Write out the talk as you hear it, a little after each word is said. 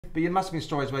But you must have been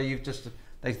stories where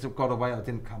they still got away or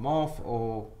didn't come off,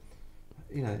 or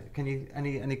can you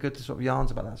any good sort of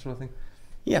yarns about that sort of thing?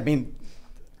 Yeah, I mean,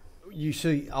 you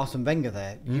see Arsene Wenger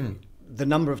there. The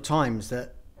number of times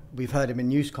that we've heard him in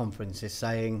news conferences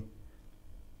saying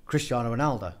Cristiano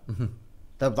Ronaldo.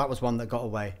 That was one that got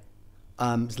away.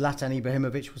 Zlatan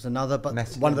Ibrahimovic was another, but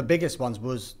Messi, one of the biggest ones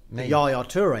was the Yaya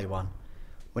Toure one,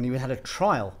 when he had a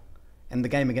trial in the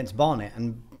game against Barnet,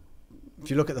 and if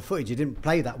you look at the footage, he didn't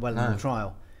play that well in the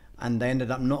trial, and they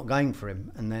ended up not going for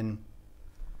him, and then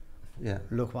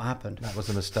look what happened. That was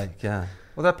a mistake. Yeah.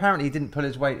 Well, apparently he didn't pull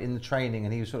his weight in the training,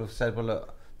 and he sort of said, "Well,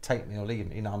 look, take me or leave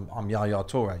me. I'm Yaya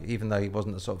Toure," even though he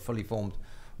wasn't a sort of fully formed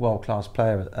world-class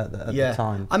player at the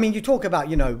time. I mean, you talk about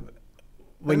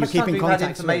when you're keeping contact,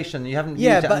 information you haven't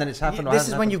used it, and then it's happened. This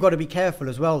is when you've got to be careful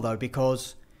as well, though,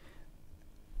 because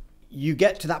you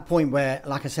get to that point where,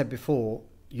 like I said before,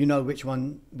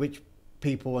 which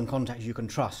people and contacts you can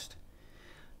trust.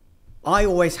 I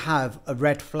always have a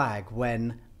red flag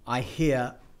when I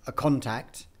hear a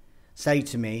contact say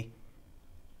to me,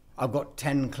 "I've got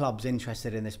 10 clubs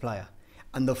interested in this player,"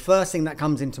 and the first thing that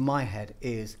comes into my head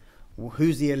is,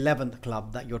 who's the 11th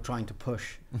club that you're trying to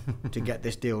push to get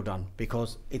this deal done?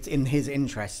 Because it's in his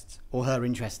interest or her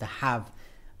interest to have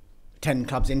 10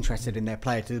 clubs interested in their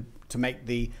player to make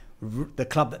the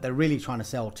club that they're really trying to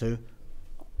sell to.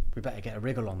 We better get a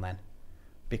wriggle on then,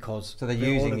 because so they're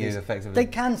using you effectively. They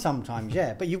can sometimes,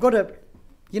 yeah, but you've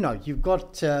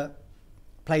got to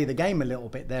play the game a little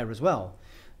bit there as well.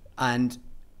 And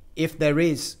if there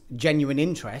is genuine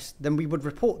interest, then we would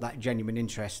report that genuine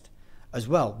interest as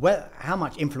well. How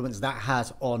much influence that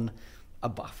has on a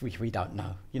buff, we don't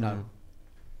know.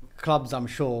 Clubs, I'm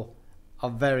sure, are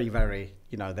very, very,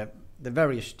 they're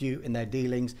very astute in their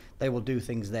dealings. They will do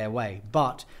things their way.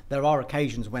 But there are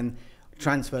occasions when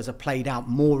transfers are played out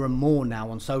more and more now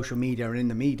on social media and in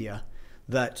the media,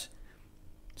 that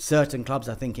certain clubs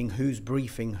are thinking, who's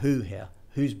briefing who here?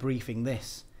 Who's briefing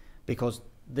this? Because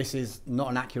this is not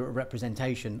an accurate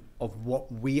representation of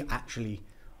what we actually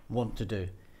want to do.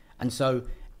 And so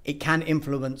it can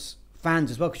influence fans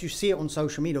as well, because you see it on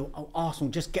social media. "Oh,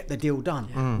 Arsenal, just get the deal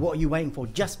done. What are you waiting for?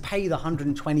 Just pay the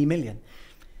 120 million.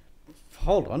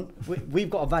 Hold on, we've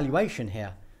got a valuation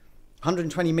here.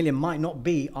 120 million might not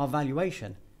be our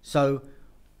valuation. So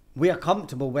we are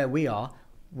comfortable where we are.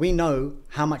 We know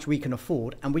how much we can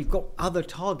afford, and we've got other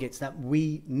targets that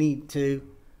we need to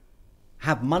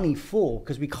have money for,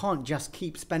 because we can't just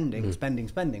keep spending,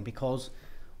 because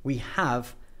we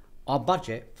have our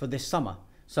budget for this summer.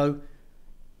 So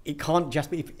it can't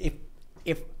just be,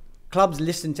 if clubs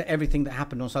listen to everything that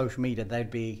happened on social media,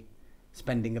 they'd be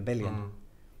spending $1 billion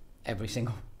every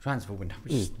single transfer window,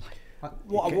 which is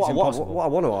what I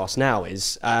want to ask now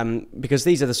is, because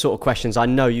these are the sort of questions I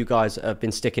know you guys have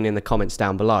been sticking in the comments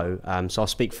down below, so I'll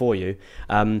speak for you,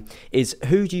 is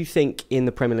who do you think in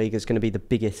the Premier League is going to be the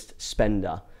biggest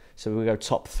spender? So we'll go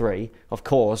top 3. Of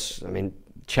course, I mean,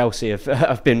 Chelsea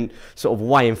have been sort of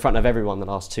way in front of everyone the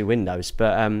last 2 windows.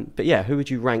 But yeah, who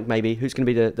would you rank maybe? Who's going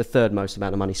to be the third most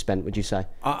amount of money spent, would you say?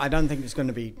 I don't think it's going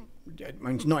to be,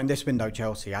 not in this window,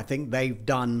 Chelsea. I think they've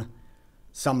done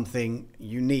something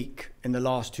unique in the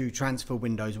last 2 transfer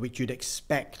windows, which you'd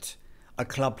expect a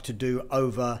club to do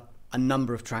over a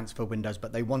number of transfer windows,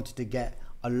 but they wanted to get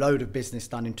a load of business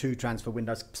done in 2 transfer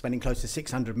windows, spending close to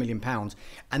 £600 million,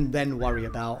 and then worry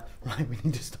about, right, we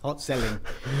need to start selling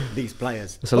these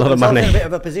players. It's a lot of money. In a bit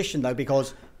of a position though,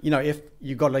 because if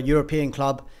you've got a European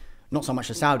club, not so much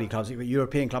the Saudi clubs, if a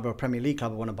European club or a Premier League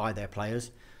club want to buy their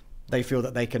players, they feel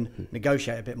that they can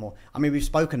negotiate a bit more. I mean, we've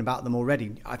spoken about them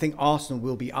already. I think Arsenal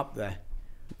will be up there.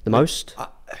 The most?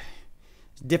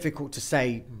 It's difficult to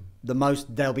say the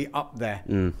most. They'll be up there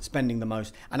spending the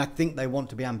most. And I think they want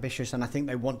to be ambitious, and I think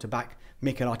they want to back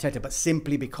Mikel Arteta, but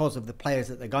simply because of the players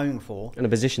that they're going for. And a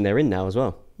position they're in now as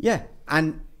well. Yeah.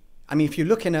 And, I mean, if you're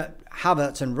looking at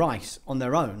Havertz and Rice on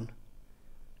their own,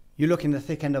 you're looking at the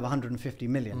thick end of 150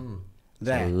 million.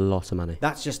 There. That's a lot of money.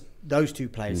 That's just those 2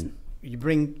 players. You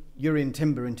bring Urian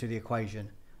Timber into the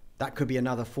equation, that could be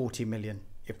another 40 million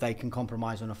if they can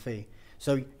compromise on a fee.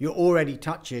 So you're already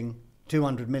touching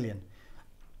 200 million.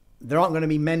 There aren't going to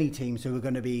be many teams who are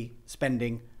going to be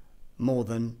spending more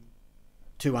than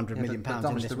 200 million pounds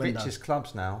in this window. The richest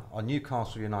clubs now are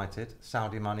Newcastle United,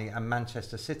 Saudi money, and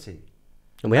Manchester City.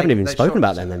 And we haven't even spoken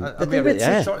about them then.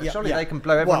 Surely they can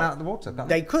blow everyone out of the water, can't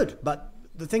they? They could, but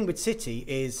the thing with City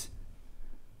is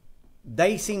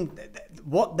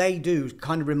what they do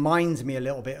kind of reminds me a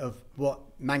little bit of what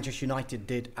Manchester United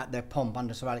did at their pomp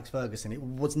under Sir Alex Ferguson. It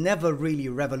was never really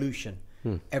a revolution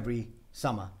every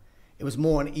summer. It was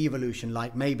more an evolution,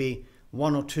 like maybe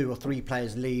 1 or 2 or 3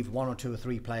 players leave, 1 or 2 or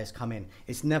 3 players come in.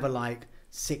 It's never like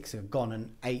 6 have gone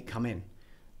and 8 come in.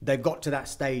 They've got to that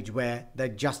stage where they're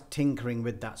just tinkering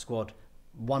with that squad.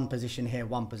 One position here,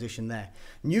 one position there.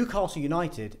 Newcastle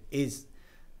United is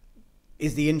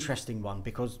the interesting one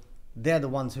because they're the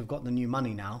ones who've got the new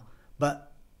money now,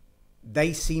 but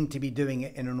they seem to be doing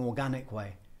it in an organic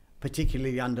way,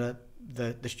 particularly under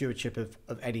the stewardship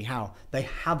of Eddie Howe. They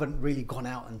haven't really gone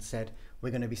out and said, we're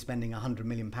going to be spending £100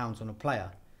 million on a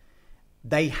player.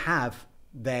 They have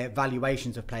their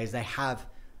valuations of players. They have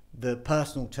the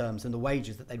personal terms and the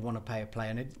wages that they'd want to pay a player.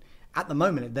 And at the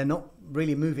moment, they're not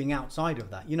really moving outside of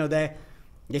that. You know, they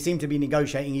seem to be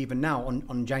negotiating even now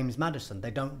on James Maddison.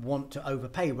 They don't want to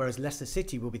overpay, whereas Leicester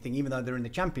City will be thinking, even though they're in the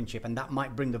Championship, and that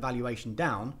might bring the valuation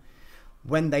down,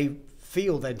 when they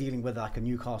feel they're dealing with like a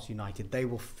Newcastle United, they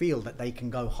will feel that they can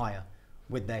go higher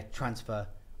with their transfer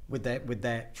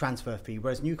fee,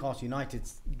 whereas Newcastle United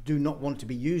do not want to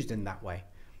be used in that way.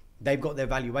 They've got their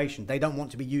valuation. They don't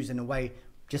want to be used in a way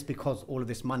just because all of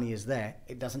this money is there.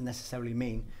 It doesn't necessarily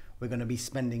mean we're going to be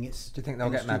spending it. Do you think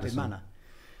they'll get Maddison? Manner.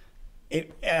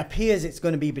 It appears it's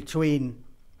going to be between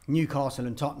Newcastle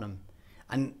and Tottenham,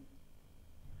 and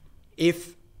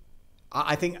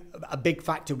I think a big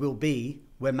factor will be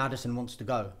where Maddison wants to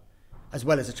go, as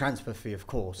well as a transfer fee, of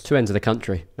course. 2 ends of the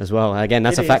country as well. Again,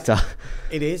 that's a factor.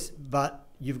 It is, but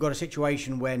you've got a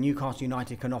situation where Newcastle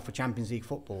United can offer Champions League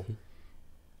football,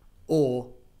 or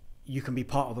you can be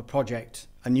part of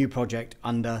a new project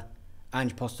under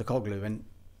Ange Postecoglou, and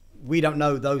we don't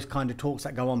know those kind of talks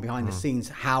that go on behind the scenes,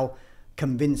 how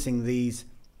convincing these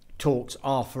talks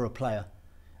are for a player.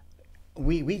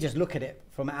 We just look at it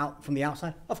from the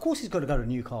outside. Of course he's got to go to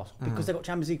Newcastle because they've got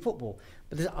Champions League football,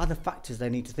 but there's other factors they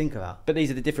need to think about. But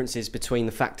these are the differences between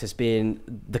the factors being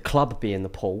the club being the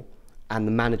pull and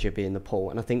the manager being the pull,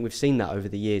 and I think we've seen that over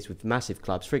the years with massive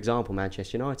clubs. For example,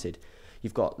 Manchester United.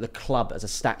 You've got the club as a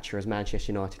stature as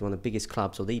Manchester United, one of the biggest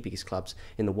clubs or the biggest clubs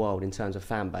in the world in terms of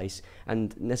fan base,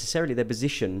 and necessarily their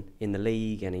position in the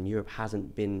league and in Europe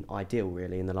hasn't been ideal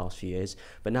really in the last few years.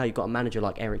 But now you've got a manager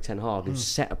like Erik ten Hag who's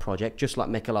set a project, just like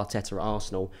Mikel Arteta at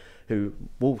Arsenal, who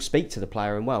will speak to the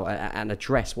player and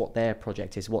address what their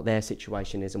project is, what their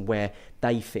situation is, and where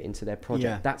they fit into their project.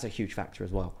 Yeah. That's a huge factor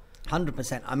as well.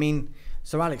 100%. I mean,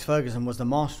 Sir Alex Ferguson was the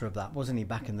master of that, wasn't he,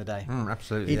 back in the day?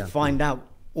 Absolutely. He'd find out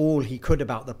all he could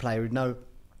about the player. He'd know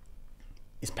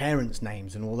his parents'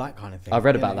 names and all that kind of thing. I've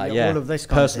read about that, yeah. All of this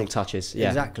kind personal of touches, yeah.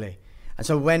 Exactly. And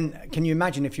so can you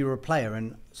imagine if you were a player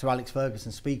and Sir Alex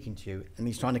Ferguson speaking to you and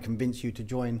he's trying to convince you to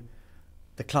join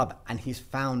the club and he's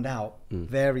found out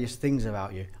various things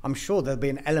about you? I'm sure there'll be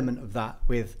an element of that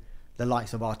with the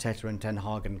likes of Arteta and Ten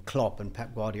Hag and Klopp and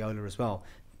Pep Guardiola as well.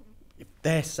 If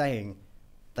they're saying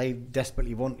they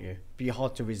desperately want you, it'd be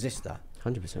hard to resist that.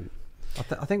 100%.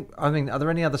 I mean, are there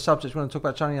any other subjects we want to talk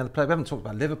about? Johnny, other players? We haven't talked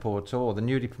about Liverpool at all, or the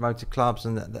newly promoted clubs,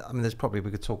 and I mean, we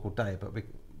could talk all day, but we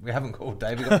haven't got all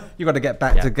day. You've got to get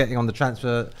back to getting on the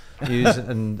transfer news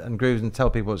and grooves and tell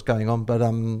people what's going on. But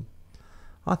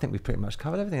I think we've pretty much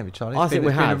covered everything, haven't we, Charlie? It's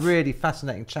been a really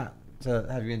fascinating chat to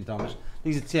have you in, Dharmesh.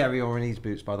 These are Thierry Henry's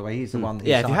boots, by the way. He's the one. That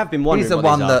if you have been wondering, he's the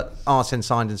one that Arsene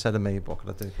signed and said to me, "What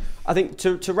could I do?" I think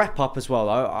to wrap up as well,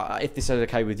 though, if this is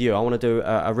okay with you, I want to do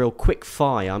a real quick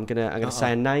fire. I'm gonna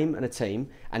say a name and a team,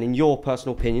 and in your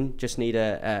personal opinion, just need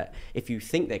if you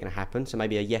think they're going to happen, so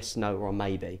maybe a yes, no, or a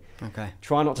maybe. Okay.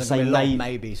 Try not to say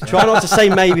maybe. Try not to say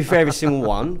maybe for every single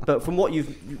one, but from what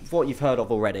you've heard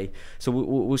of already. So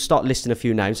we'll start listing a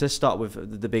few names. Let's start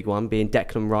with the big one, being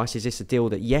Declan Rice. Is this a deal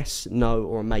that yes, no,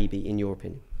 or a maybe in your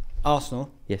opinion?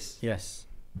 Arsenal. Yes. Yes.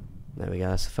 There we go.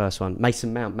 That's the first one.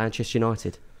 Mason Mount, Manchester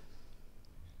United.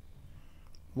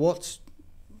 What's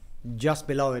just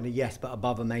below in a yes, but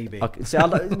above a maybe? Okay.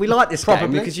 So we like this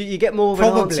game because you get more of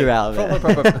an answer out of it.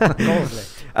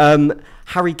 Probably.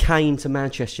 Harry Kane to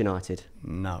Manchester United.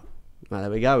 No. Well,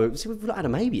 there we go. So we've not had a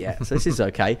maybe yet, so this is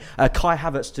okay. Kai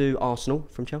Havertz to Arsenal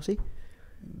from Chelsea.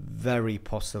 Very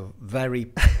possible.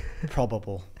 Very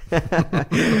probable.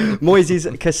 Moises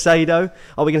Caicedo.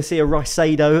 Are we going to see a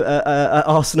Ricedo at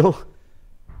Arsenal?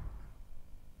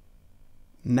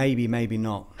 Maybe, maybe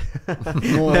not.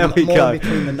 More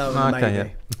between the no and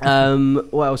maybe. Yeah.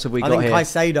 What else have we got here? I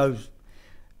think Caicedo's,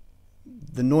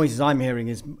 the noises I'm hearing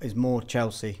is more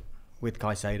Chelsea with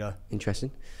Caicedo.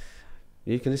 Interesting.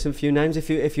 You can listen to a few names if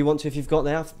you want to, if you've got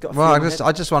there.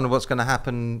 I just wonder what's going to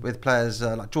happen with players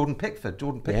like Jordan Pickford.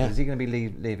 Is he going to be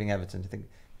leaving Everton? Do you think?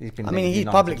 He's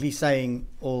publicly saying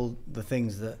all the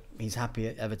things that he's happy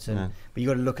at Everton, but you've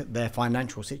got to look at their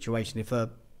financial situation. If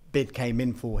a bid came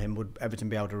in for him, would Everton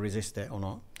be able to resist it or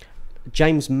not?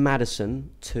 James Maddison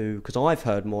to, because I've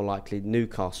heard more likely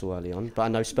Newcastle early on, but I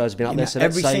know Spurs have been up there. So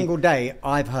every single day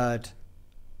I've heard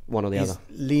one or the other.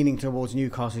 Leaning towards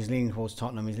Newcastle, he's leaning towards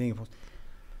Tottenham, he's leaning towards...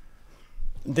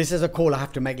 This is a call I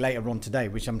have to make later on today,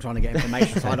 which I'm trying to get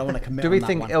information, so I don't want to commit. Do we on that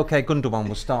think one. Ilkay Gundogan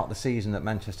will start the season at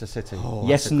Manchester City?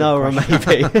 Yes, no, or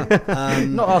maybe.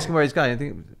 Not asking where he's going. I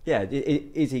think. Yeah,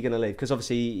 is he going to leave? Because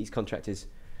obviously his contract is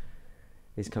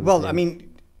coming. Well, I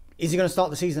mean, is he going to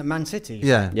start the season at Man City?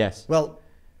 Yeah. Yes. Well,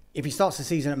 if he starts the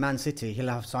season at Man City, he'll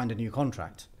have signed a new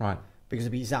contract. Right. Because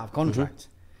he's out of contract.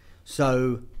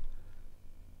 So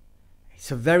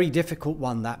it's a very difficult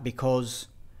one, that, because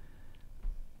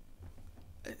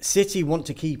City want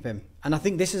to keep him. And I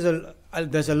think this is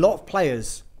there's a lot of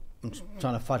players, I'm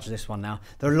trying to fudge this one now,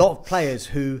 there are a lot of players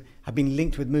who have been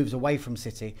linked with moves away from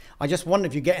City. I just wonder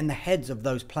if you get in the heads of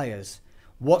those players,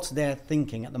 what's their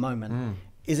thinking at the moment?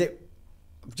 Is it,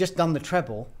 I've just done the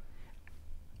treble,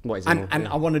 what is it and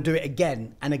I want to do it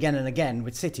again and again and again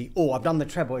with City, or I've done the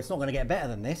treble, it's not going to get better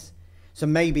than this, so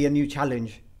maybe a new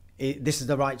challenge. This is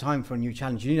the right time for a new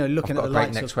challenge. You know, looking at the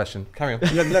likes next question. Carry on.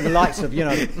 You look at the likes of,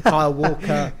 Kyle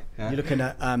Walker. Yeah. You're looking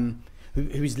at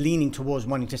who's leaning towards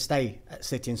wanting to stay at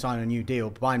City and sign a new deal.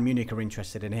 Bayern Munich are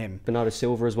interested in him. Bernardo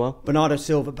Silva as well. Bernardo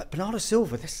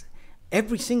Silva,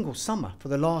 every single summer for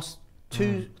the last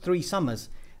 2-3 summers,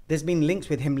 there's been links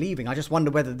with him leaving. I just wonder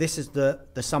whether this is the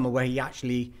summer where he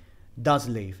actually does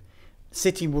leave.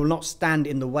 City will not stand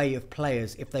in the way of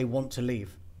players if they want to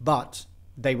leave, but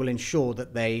they will ensure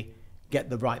that they get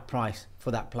the right price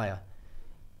for that player.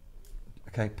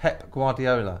 Okay, Pep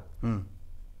Guardiola.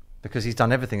 Because he's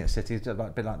done everything at City. He's a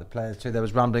bit like the players too. There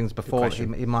was rumblings before he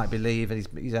might be leaving.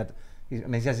 He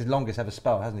has his longest ever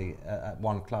spell, hasn't he, at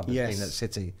one club, has been at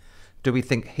City. Do we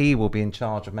think he will be in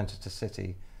charge of Manchester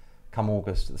City come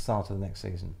August at the start of the next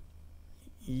season?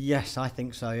 Yes, I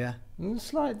think so, yeah.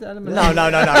 Slight element. No.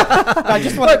 I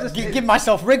just want to give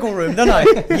myself wriggle room, don't I?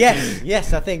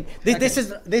 Yes, I think.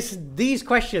 These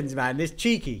questions, man, this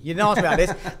cheeky. You didn't ask me about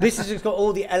this. This has just got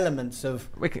all the elements of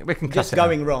we can just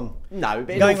going wrong. No,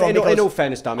 but in all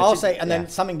fairness, Dharmesh, I'll say, and then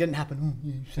something didn't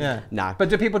happen. Yeah. No. But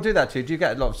do people do that too? Do you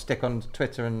get a lot of stick on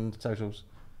Twitter and socials?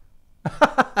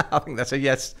 I think that's a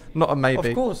yes, not a maybe.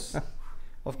 Of course.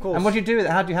 And what do you do with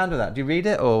it? How do you handle that? Do you read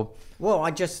it or? Well, I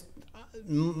just...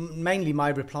 mainly my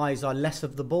replies are less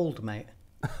of the bald, mate.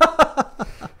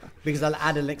 Because I'll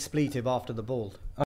add an expletive after the bald.